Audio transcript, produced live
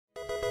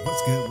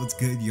What's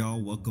good,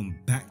 y'all? Welcome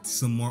back to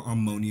some more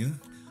Armonia.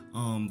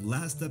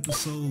 Last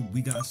episode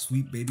we got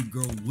sweet baby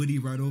girl Woody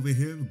right over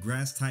here,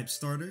 grass type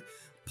starter.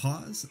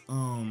 Pause.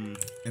 And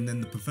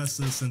then the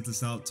professor sent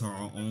us out to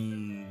our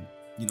own,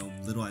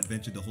 little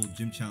adventure, the whole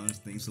gym challenge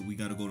thing. So we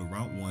gotta go to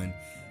Route 1.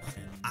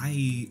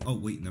 Oh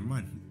wait, never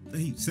mind.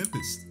 Hey,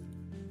 Simpist.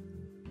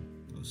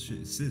 Oh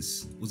shit,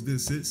 sis. What's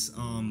good, sis?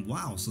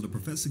 Wow. So the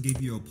professor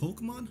gave you a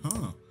Pokemon,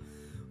 huh?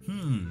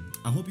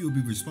 I hope you will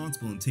be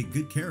responsible and take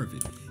good care of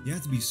it. You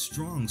have to be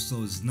strong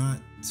so as not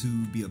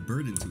to be a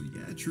burden to it.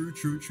 Yeah, true.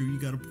 You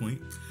got a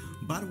point.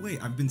 By the way,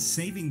 I've been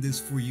saving this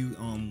for you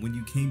when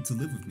you came to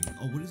live with me.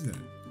 Oh, what is that?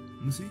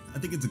 Let me see. I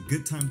think it's a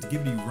good time to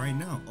give it to you right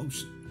now. Oh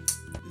shit.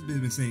 This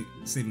bitch been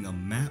saving a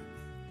map.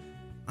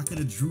 I could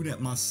have drew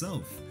that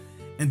myself.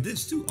 And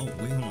this too. Oh,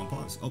 wait, hold on,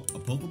 pause. Oh, a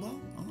Pokeball?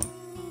 Oh,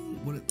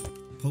 what?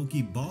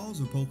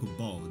 Pokeballs or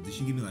Pokeball? Did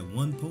she give me like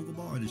one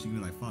Pokeball or did she give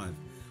me like 5?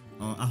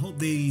 I hope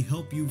they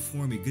help you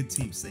form a good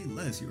team. Say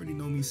less. You already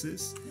know me,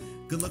 sis.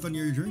 Good luck on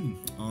your journey.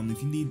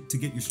 If you need to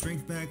get your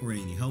strength back or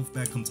any health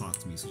back, come talk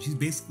to me. So she's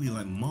basically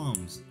like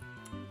mom's,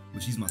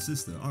 but she's my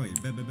sister. All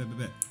right, bet. Let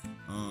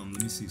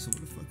me see. So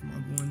where the fuck am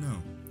I going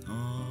now?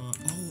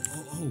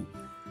 Oh.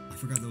 I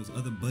forgot there was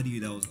other buddy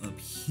that was up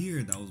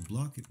here that was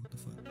blocking. What the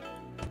fuck?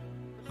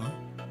 Huh?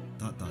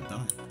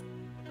 Dot.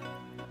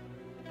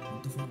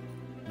 What the fuck?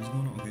 What's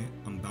going on? Okay,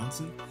 I'm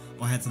bouncing.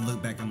 Oh, I had to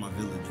look back at my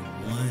village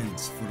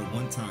once for the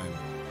one time.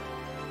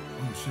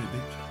 Oh shit,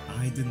 bitch.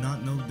 I did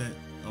not know that.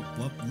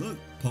 Look,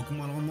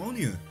 Pokemon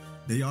Armonia.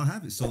 There y'all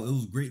have it. So it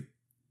was great.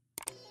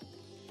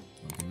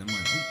 Okay, never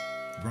mind.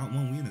 Oh, Route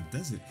 1, we in the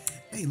desert.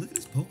 Hey, look at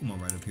this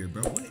Pokemon right up here,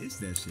 bro. What is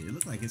that shit? It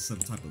looks like it's some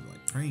type of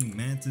like praying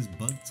mantis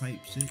bug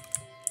type shit.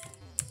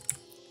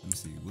 Let me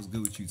see. What's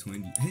good with you,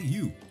 twin? Hey,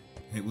 you.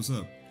 Hey, what's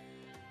up?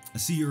 I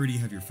see you already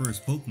have your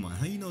first Pokemon.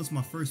 How you know it's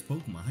my first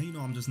Pokemon? How you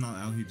know I'm just not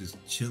out here just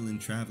chilling,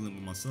 traveling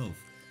with myself?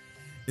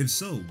 If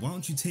so, why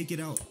don't you take it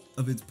out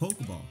of its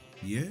Pokeball?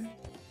 Yeah?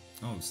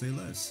 Oh, say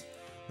less.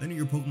 Letting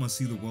your Pokemon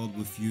see the world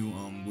with you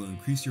will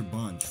increase your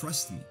bond.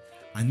 Trust me.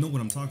 I know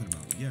what I'm talking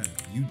about. Yeah,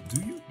 you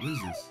do you? What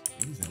is this?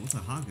 What is that? What's a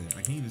Haga?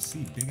 I can't even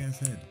see. Big ass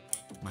head.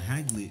 My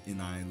Haglit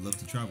and I love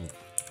to travel.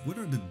 What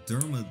are the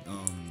the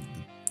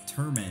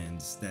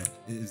Termans that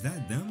is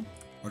that them?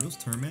 Are those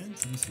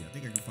Termans? Let me see. I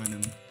think I can find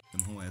them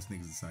whole ass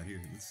niggas inside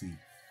here. Let's see.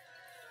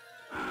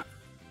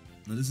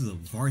 No, this is a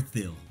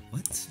Varthil.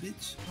 What,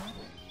 bitch?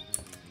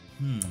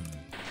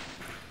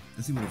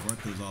 Let's see what a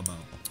Varthil is all about.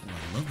 Oh,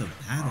 I love the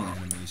battle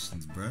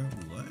animations, bro.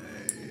 What?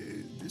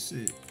 This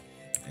shit.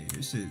 Hey,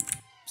 this shit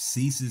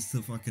ceases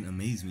to fucking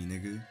amaze me,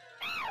 nigga.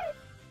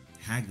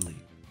 Haglit.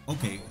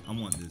 Okay, I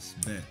want this.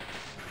 Bet.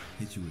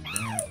 Hit you with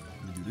that.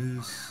 Let me do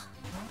this.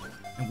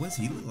 And what's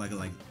he look like?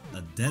 Like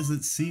a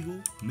desert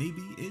seagull,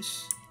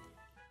 maybe-ish?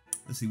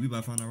 Let's see, we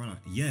about to find out right now.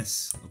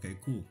 Yes. Okay,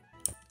 cool.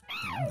 Damn,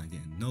 I'm not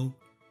getting no.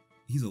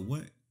 He's a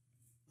what?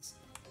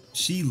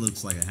 She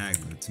looks like a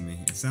haggler to me.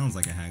 It sounds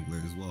like a haggler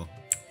as well.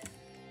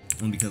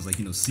 Only because, like,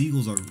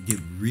 seagulls get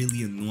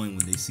really annoying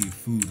when they see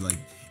food. Like,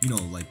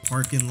 like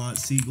parking lot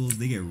seagulls,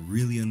 they get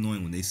really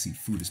annoying when they see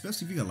food.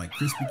 Especially if you got like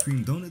Krispy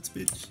Kreme donuts,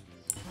 bitch.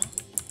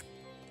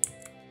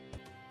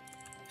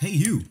 Hey,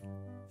 you.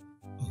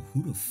 Oh,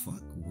 who the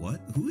fuck?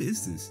 What? Who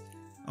is this?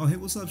 Oh, hey,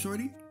 what's up,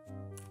 shorty?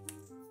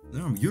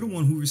 You're the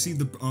one who received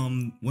the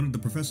one of the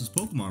professor's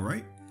Pokemon,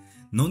 right?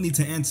 No need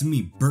to answer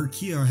me.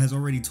 Berkia has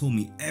already told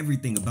me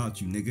everything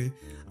about you, nigga.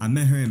 I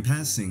met her in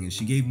passing and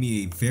she gave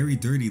me a very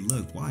dirty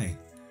look. Why?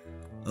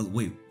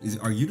 Wait,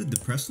 are you the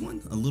depressed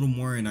one? A little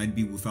more and I'd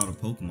be without a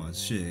Pokemon.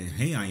 Shit.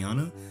 Hey,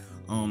 Ayana.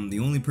 The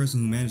only person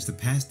who managed to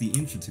pass the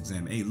entrance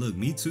exam. Hey, look,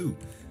 me too.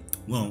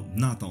 Well,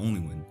 not the only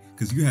one.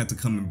 Because you had to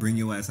come and bring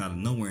your ass out of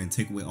nowhere and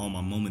take away all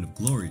my moment of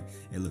glory.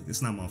 Hey, look,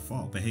 it's not my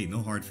fault. But hey,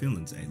 no hard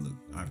feelings. Hey, look,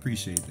 I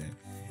appreciate that.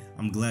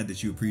 I'm glad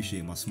that you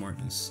appreciate my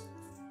smartness.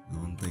 I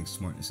don't think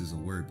smartness is a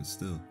word, but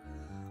still.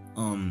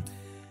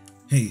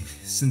 Hey,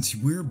 since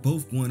we're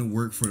both going to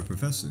work for the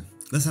professor,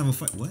 let's have a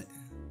fight.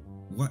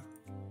 What?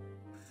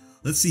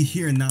 Let's see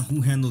here and now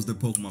who handles their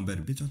Pokemon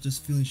better. Bitch, I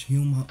just finished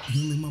healing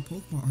my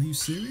Pokemon. Are you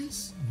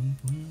serious?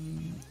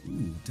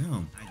 Ooh,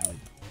 damn.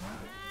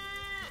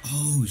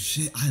 Oh,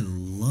 shit, I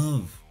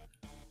love.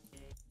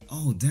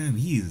 Oh, damn,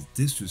 he is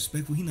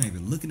disrespectful. He not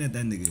even looking at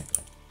that nigga.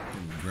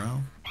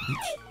 Growl,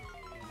 bitch.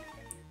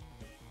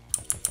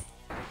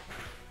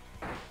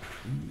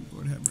 Ooh,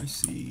 Lord have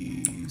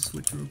mercy.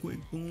 Switch real quick.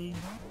 Boom.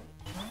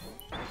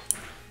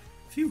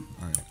 Phew.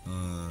 Alright.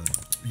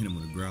 Hit him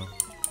with a growl.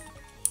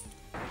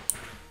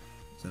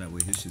 So that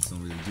way his shits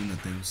don't really do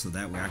nothing. So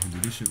that way I can do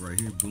this shit right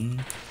here. Boom.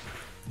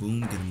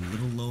 Boom. Get him a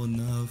little low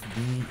enough.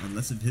 Boom.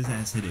 Unless if his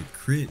ass hit a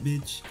crit,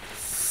 bitch.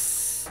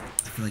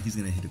 I feel like he's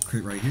gonna hit a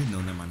crit right here. No,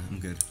 never mind. I'm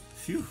good.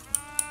 Phew.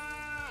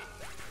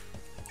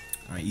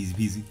 Alright, easy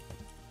peasy.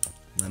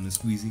 Lemon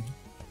squeezy.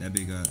 That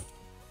big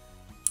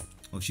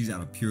oh, she's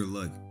out of pure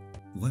luck.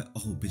 What? Oh,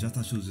 bitch, I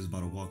thought she was just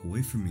about to walk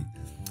away from me.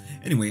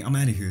 Anyway, I'm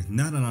out of here.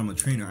 Now that I'm a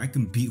trainer, I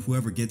can beat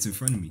whoever gets in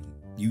front of me.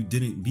 You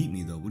didn't beat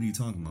me, though. What are you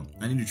talking about?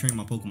 I need to train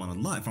my Pokemon a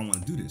lot if I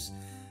want to do this.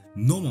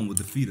 No one will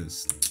defeat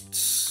us.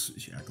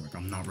 She act like I'm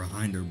I'm not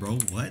behind her, bro.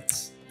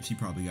 What? She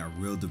probably got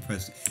real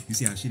depressed. You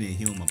see how she didn't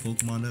heal my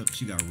Pokemon up?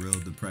 She got real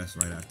depressed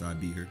right after I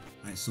beat her.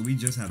 Alright, so we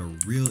just had a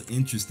real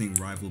interesting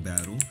rival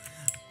battle.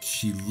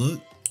 She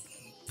looked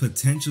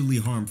potentially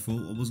harmful.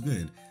 What was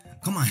good?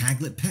 Come on,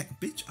 Haglet, peck,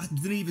 bitch. I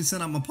didn't even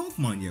send out my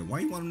Pokemon yet.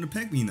 Why you want them to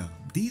peck me now?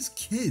 These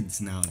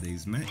kids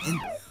nowadays, man,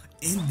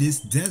 in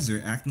this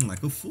desert acting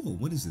like a fool.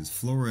 What is this,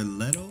 Floreletto?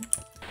 I don't know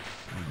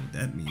what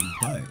that means,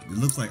 but it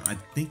looks like, I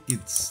think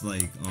it's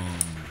like,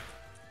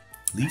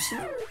 Leaf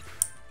Storm?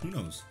 Who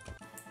knows?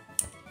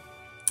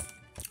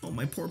 Oh,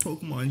 my poor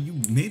Pokemon, you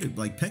made it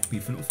like peck me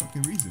for no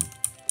fucking reason.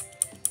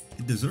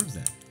 It deserves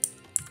that.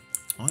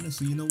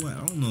 Honestly, you know what?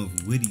 I don't know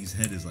if Witty's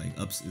head is like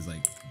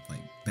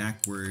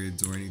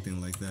backwards or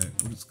anything like that.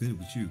 What's good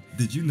with you?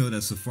 Did you know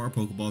that Safari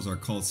Pokeballs are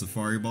called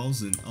Safari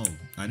Balls? And oh,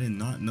 I did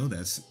not know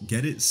that.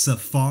 Get it?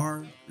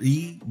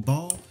 Safari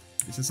Ball?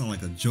 It just sound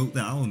like a joke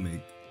that I would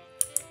make.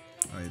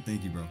 Alright,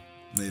 thank you, bro.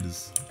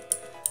 Latest.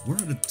 Where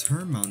are the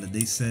Termon that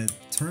they said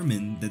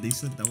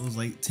that was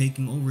like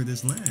taking over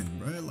this land,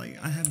 bro? Like,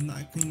 I have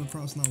not came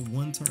across not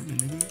one Termon,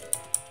 nigga.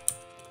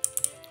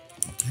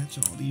 Catch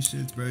all these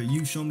shits, bro.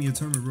 You show me a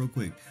tournament real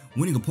quick.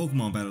 Winning a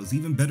Pokemon battle is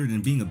even better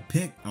than being a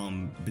bitch, I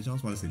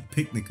was about to say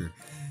picnicker,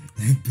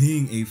 than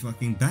being a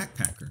fucking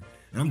backpacker.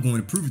 And I'm going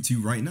to prove it to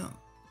you right now.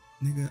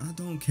 Nigga, I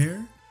don't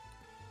care.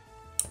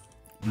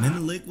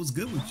 Menelik was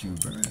good with you,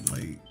 bro.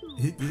 Like,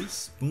 hit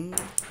this, boom. I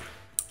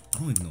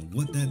don't even know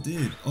what that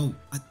did. Oh,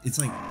 it's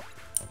like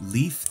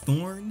leaf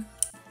thorns.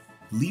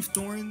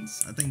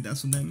 I think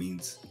that's what that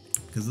means.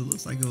 Because it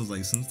looks like it was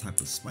like some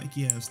type of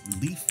spiky ass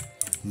leaf,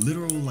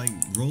 literal like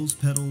rose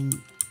petal,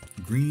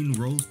 green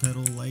rose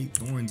petal like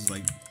thorns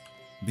like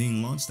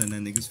being launched at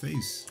that nigga's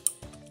face.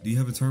 Do you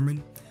have a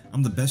Termin?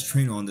 I'm the best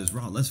trainer on this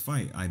route. Let's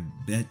fight. I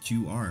bet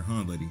you are,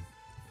 huh, buddy?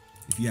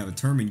 If you have a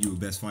Termin, you a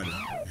best fighter.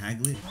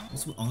 Haglet?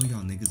 What's with all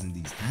y'all niggas in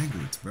these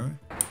Haglets, bro?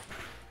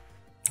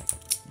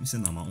 Let me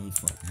send out my own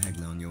fucking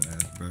Haglet on your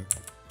ass, bro.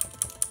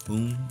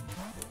 Boom.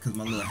 Cause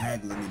my little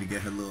Hagler need to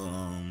get her little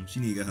she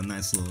need to get her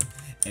nice little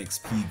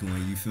XP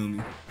going, you feel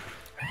me?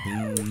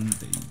 Boom,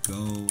 there you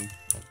go.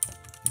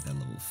 Get that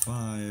level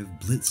 5.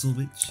 Blitzel,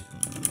 bitch.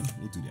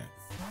 We'll do that.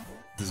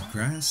 Does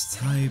grass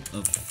type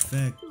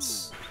affect?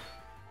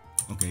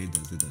 Okay, it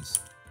does.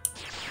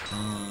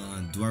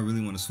 Do I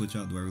really want to switch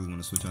out?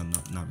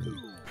 Not really.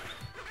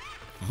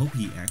 I hope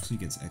he actually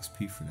gets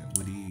XP for that.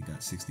 Woody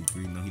got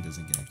 63. No, he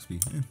doesn't get XP.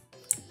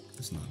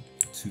 That's not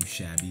too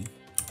shabby.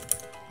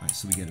 Alright,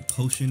 so we get a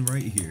potion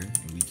right here,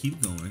 and we keep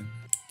going.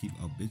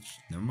 Oh, bitch.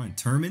 Never mind.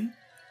 Termin?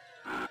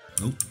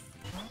 Nope.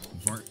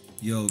 Vart.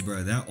 Yo,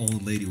 bro, that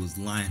old lady was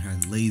lying her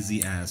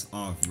lazy ass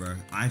off, bro.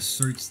 I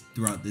searched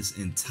throughout this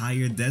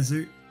entire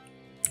desert,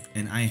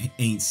 and I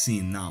ain't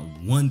seen not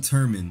one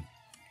Termin.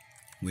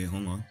 Wait,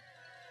 hold on.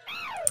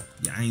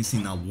 Yeah, I ain't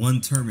seen not one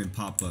Termin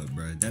pop up,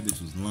 bro. That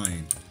bitch was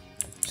lying.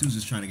 She was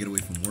just trying to get away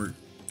from work.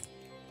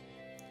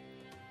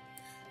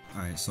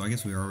 Alright, so I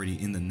guess we're already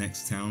in the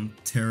next town,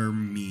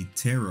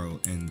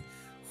 Termitero, and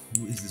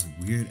who is this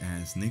weird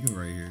ass nigga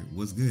right here?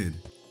 What's good?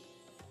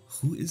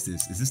 Who is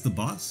this? Is this the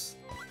boss?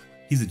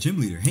 He's a gym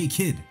leader. Hey,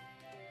 kid.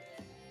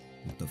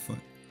 What the fuck?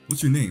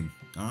 What's your name?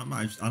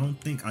 I don't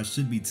think I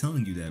should be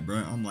telling you that, bro.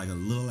 I'm like a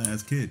little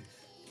ass kid.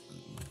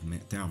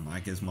 Man, damn, I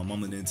guess my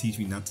mama didn't teach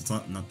me not to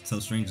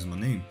tell strangers my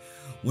name.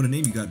 What a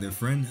name you got there,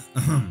 friend.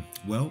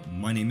 Well,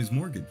 my name is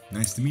Morgan.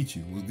 Nice to meet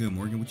you. What's good,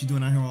 Morgan? What you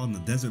doing out here all in the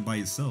desert by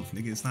yourself?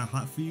 Nigga, it's not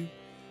hot for you?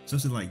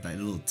 Especially like that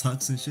little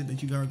tux and shit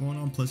that you got going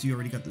on. Plus, you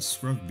already got the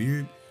scruff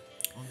beard.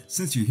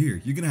 Since you're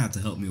here, you're gonna have to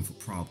help me with a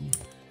problem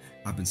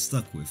I've been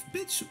stuck with.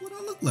 Bitch, what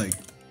I look like?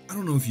 I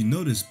don't know if you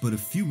noticed, but a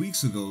few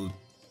weeks ago,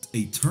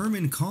 a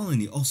Termin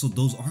colony, also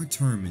those are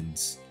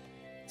Termins,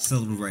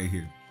 settled right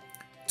here.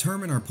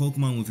 Termin are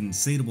Pokemon with an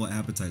insatiable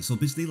appetite. So,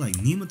 bitch, they like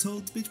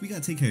nematodes? Bitch, we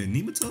gotta take care of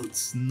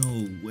nematodes?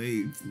 No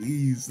way,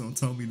 please don't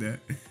tell me that.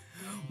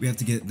 We have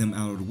to get them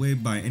out of the way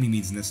by any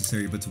means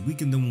necessary, but to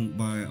weaken them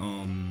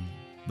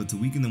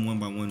one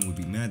by one would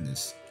be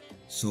madness.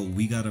 So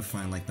we gotta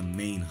find like the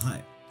main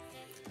hut.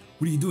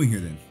 What are you doing here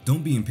then?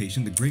 Don't be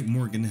impatient. The great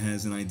Morgan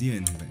has an idea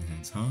in his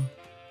hands, huh?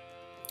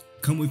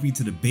 Come with me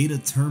to the Beta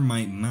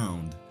Termite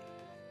Mound.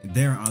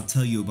 There I'll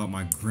tell you about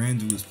my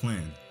grandiose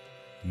plan.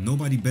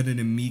 Nobody better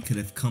than me could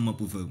have come up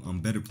with a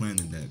better plan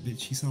than that.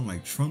 Bitch, he sound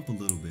like Trump a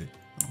little bit.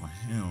 Oh,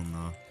 hell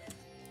nah.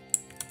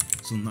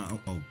 So now,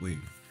 oh wait.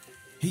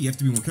 Hey, you have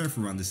to be more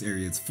careful around this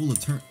area. It's full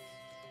of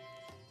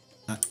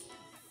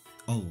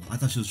oh, I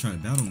thought she was trying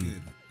to battle me.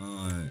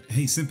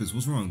 Hey, Simpis,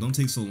 what's wrong? Don't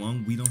take so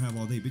long. We don't have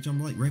all day. Bitch,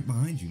 I'm like right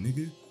behind you,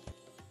 nigga.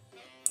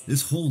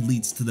 This hole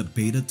leads to the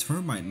Beta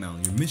Termite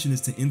Mound. Your mission is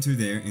to enter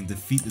there and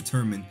defeat the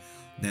Termin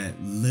that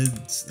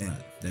leads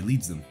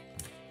them.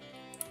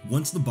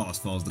 Once the boss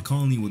falls, the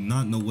colony will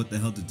not know what the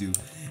hell to do,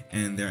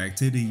 and their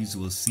activities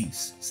will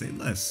cease. Say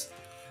less.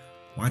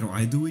 Why don't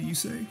I do it, you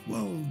say?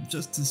 Well,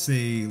 just to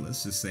say,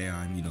 let's just say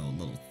I'm, you know, a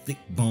little thick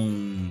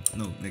bone.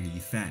 No, nigga, you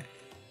fat.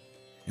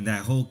 And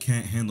that hole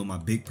can't handle my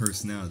big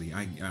personality.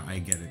 I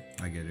get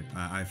it.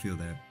 I feel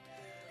that.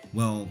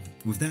 Well,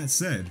 with that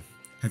said,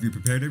 have you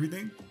prepared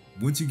everything?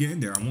 Once you get in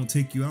there, I won't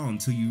take you out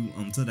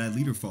until that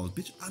leader falls.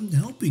 Bitch, I'm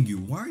helping you.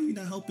 Why are you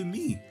not helping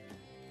me?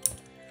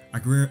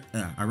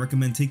 I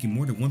recommend taking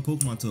more than one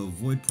Pokemon to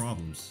avoid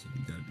problems.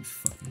 You gotta be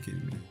fucking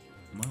kidding me.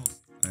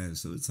 Alright,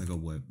 so it's like a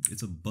what?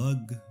 It's a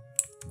bug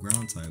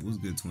ground type. What's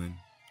good, twin?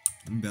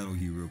 Let me battle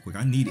you real quick.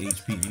 I need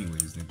HP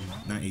anyways,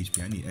 nigga. Not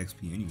HP, I need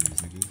XP anyways,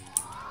 nigga.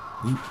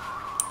 Oop.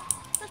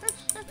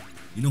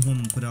 You know who I'm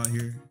gonna put out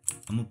here?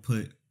 I'm gonna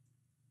put...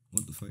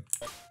 What the fuck?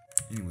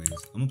 Anyways,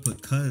 I'm gonna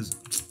put cuz...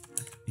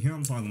 Here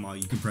I'm talking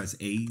about you can press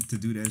A to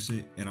do that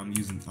shit, and I'm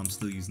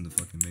still using the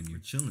fucking menu.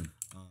 Chilling.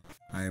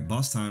 Alright,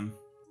 boss time.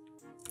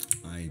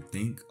 I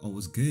think... Oh,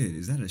 what's good?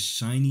 Is that a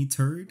shiny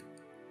turd?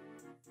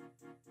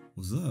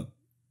 What's up?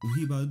 What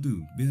he about to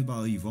do? Bitch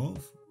about to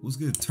evolve? What's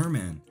good?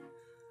 Turman.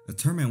 A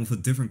Turman with a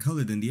different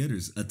color than the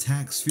others.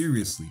 Attacks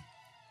furiously.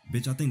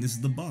 Bitch, I think this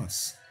is the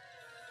boss.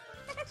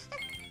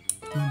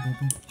 Boom,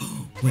 boom,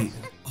 boom. Wait.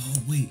 Oh,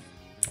 wait.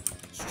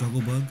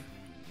 Struggle bug.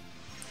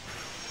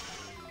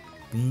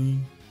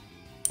 Boom.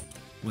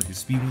 What, his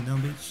speed went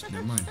down, bitch?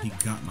 Never mind. He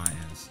got my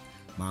ass.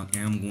 I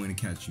am going to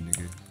catch you,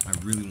 nigga. I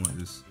really want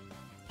this.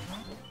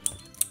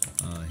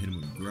 Hit him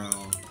with a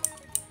growl.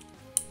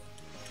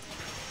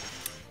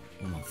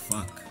 Oh my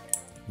fuck.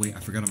 Wait, I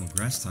forgot I'm a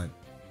grass type.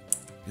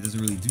 It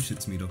doesn't really do shit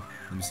to me though.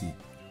 Let me see.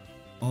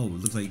 Oh,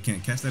 it looks like you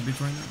can't catch that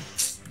bitch right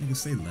now? Nigga,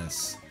 say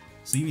less.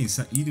 So you mean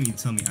to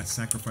tell me I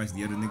sacrificed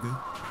the other nigga?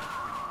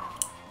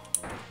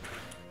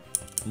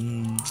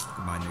 Boom.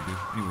 Goodbye,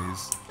 nigga.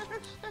 Anyways.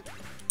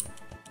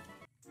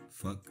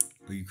 Fuck.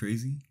 Are you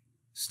crazy?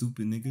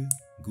 Stupid nigga.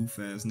 Goof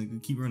ass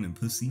nigga. Keep running,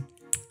 pussy.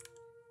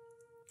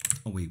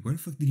 Oh wait, where the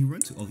fuck did he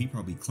run to? Oh, he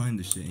probably climbed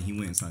the shit and he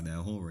went inside that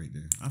hole right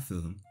there. I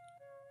feel him.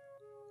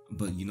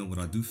 But you know what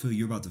I do feel?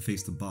 You're about to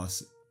face the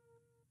boss.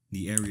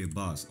 The area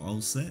boss.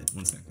 All set?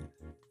 1 second.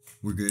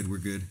 We're good, we're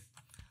good.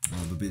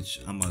 But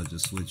bitch, I'm about to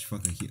just switch.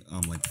 Fuck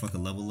a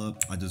level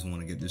up. I just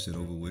want to get this shit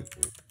over with.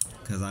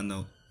 Cause I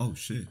know. Oh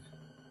shit.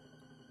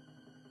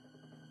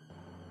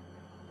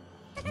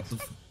 What the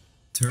fuck?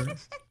 Turd?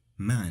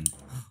 Man.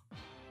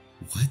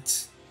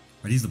 What?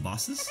 Are these the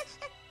bosses?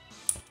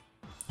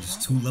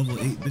 Just 2 level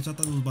 8? Bitch, I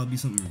thought it was about to be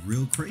something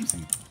real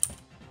crazy.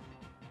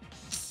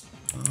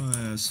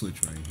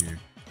 Switch right here.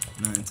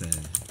 Not into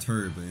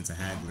Turd, but into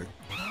Haggler.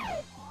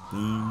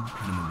 Boom.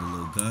 Hit him with a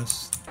little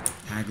gust.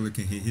 Haggler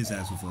can hit his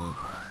ass with a...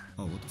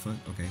 Oh, what the fuck?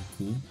 Okay,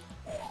 cool.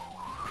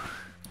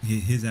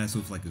 Hit his ass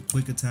with like a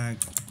quick attack.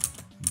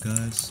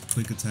 Gust.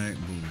 Quick attack.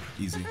 Boom.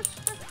 Easy.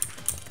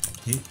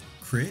 Hit.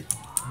 Crit?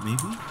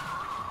 Maybe?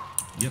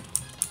 Yep.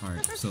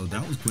 Alright, so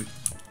that was quick.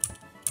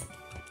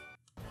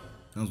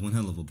 That was one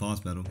hell of a boss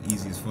battle.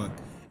 Easy as fuck.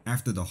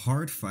 After the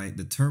hard fight,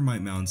 the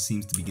termite mound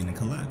seems to begin to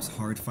collapse.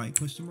 Hard fight?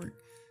 Question mark.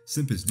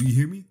 Simpist, do you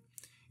hear me?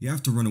 You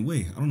have to run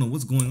away. I don't know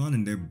what's going on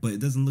in there, but it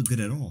doesn't look good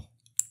at all.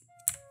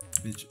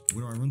 Bitch,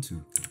 where do I run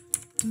to?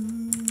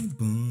 Dun,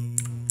 boom,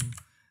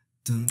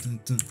 dun, dun,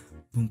 dun,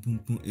 boom, boom,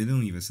 boom. It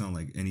don't even sound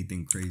like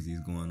anything crazy is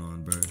going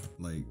on, bro.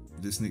 Like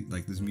this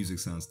music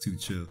sounds too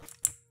chill.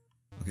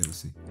 Okay, let's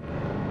see.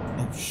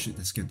 Oh shit,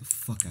 that scared the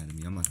fuck out of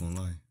me. I'm not gonna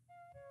lie.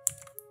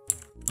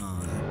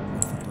 Where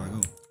the fuck do I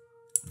go?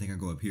 I think I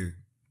go up here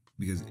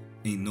because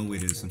ain't no way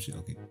there's some shit.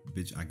 Okay,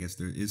 bitch, I guess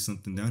there is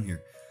something down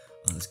here.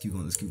 Let's keep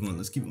going, let's keep going,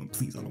 let's keep going.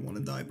 Please, I don't want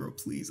to die, bro.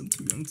 Please, I'm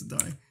too young to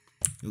die.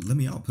 Yo, let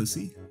me out,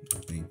 pussy.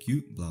 Thank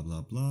you. Blah, blah,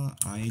 blah.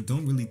 I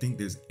don't really think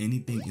there's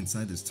anything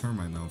inside this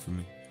termite mound for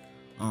me.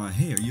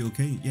 Hey, are you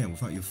okay? Yeah,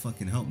 without your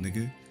fucking help,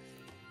 nigga.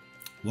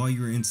 While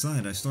you were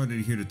inside, I started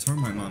to hear the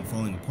termite mound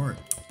falling apart.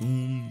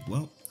 Boom.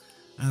 Well,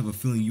 I have a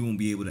feeling you won't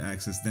be able to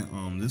access that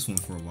this one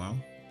for a while.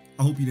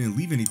 I hope you didn't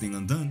leave anything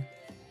undone.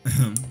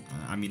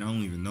 I mean, I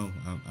don't even know.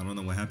 I don't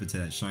know what happened to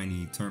that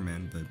shiny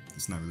Turman, but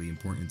it's not really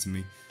important to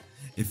me.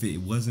 If it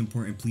was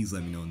important, please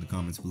let me know in the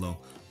comments below.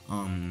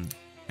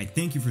 I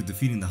thank you for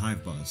defeating the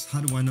hive boss.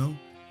 How do I know?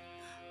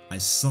 I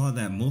saw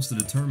that most of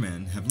the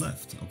Turman have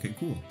left. Okay,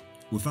 cool.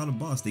 Without a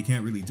boss, they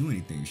can't really do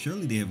anything.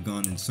 Surely they have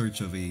gone in search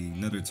of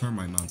another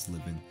termite mound to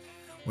live in.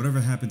 Whatever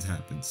happens,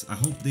 happens. I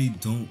hope they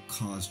don't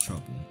cause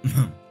trouble.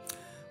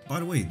 By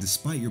the way,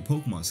 despite your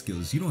Pokemon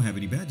skills, you don't have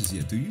any badges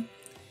yet, do you?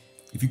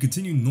 If you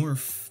continue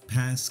north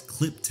past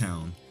Clip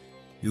Town,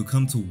 you'll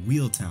come to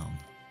Wheel Town.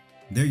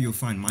 There you'll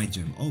find my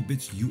gym. Oh,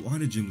 bitch, you are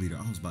the gym leader.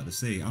 I was about to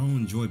say, I don't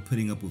enjoy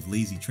putting up with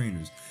lazy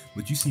trainers,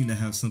 but you seem to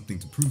have something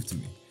to prove to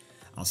me.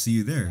 I'll see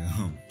you there.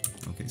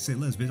 Okay, say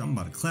less, bitch. I'm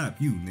about to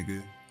clap you,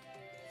 nigga.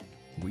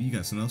 Well, you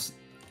got something else?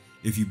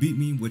 If you beat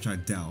me, which I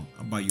doubt,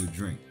 I'll buy you a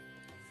drink.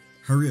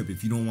 Hurry up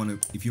if you don't want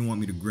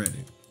me to regret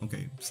it.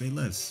 Okay, say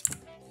less.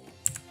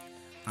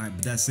 Alright,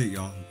 but that's it,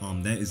 y'all.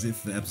 That is it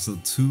for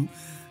episode 2.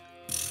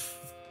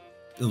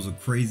 It was a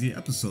crazy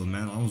episode,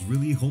 man. I was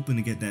really hoping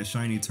to get that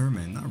shiny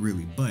Turman. Not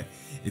really, but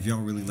if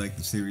y'all really like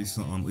the series,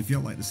 if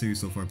y'all like the series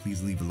so far,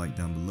 please leave a like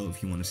down below.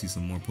 If you want to see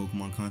some more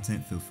Pokemon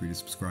content, feel free to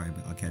subscribe.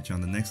 I'll catch you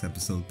on the next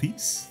episode.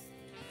 Peace.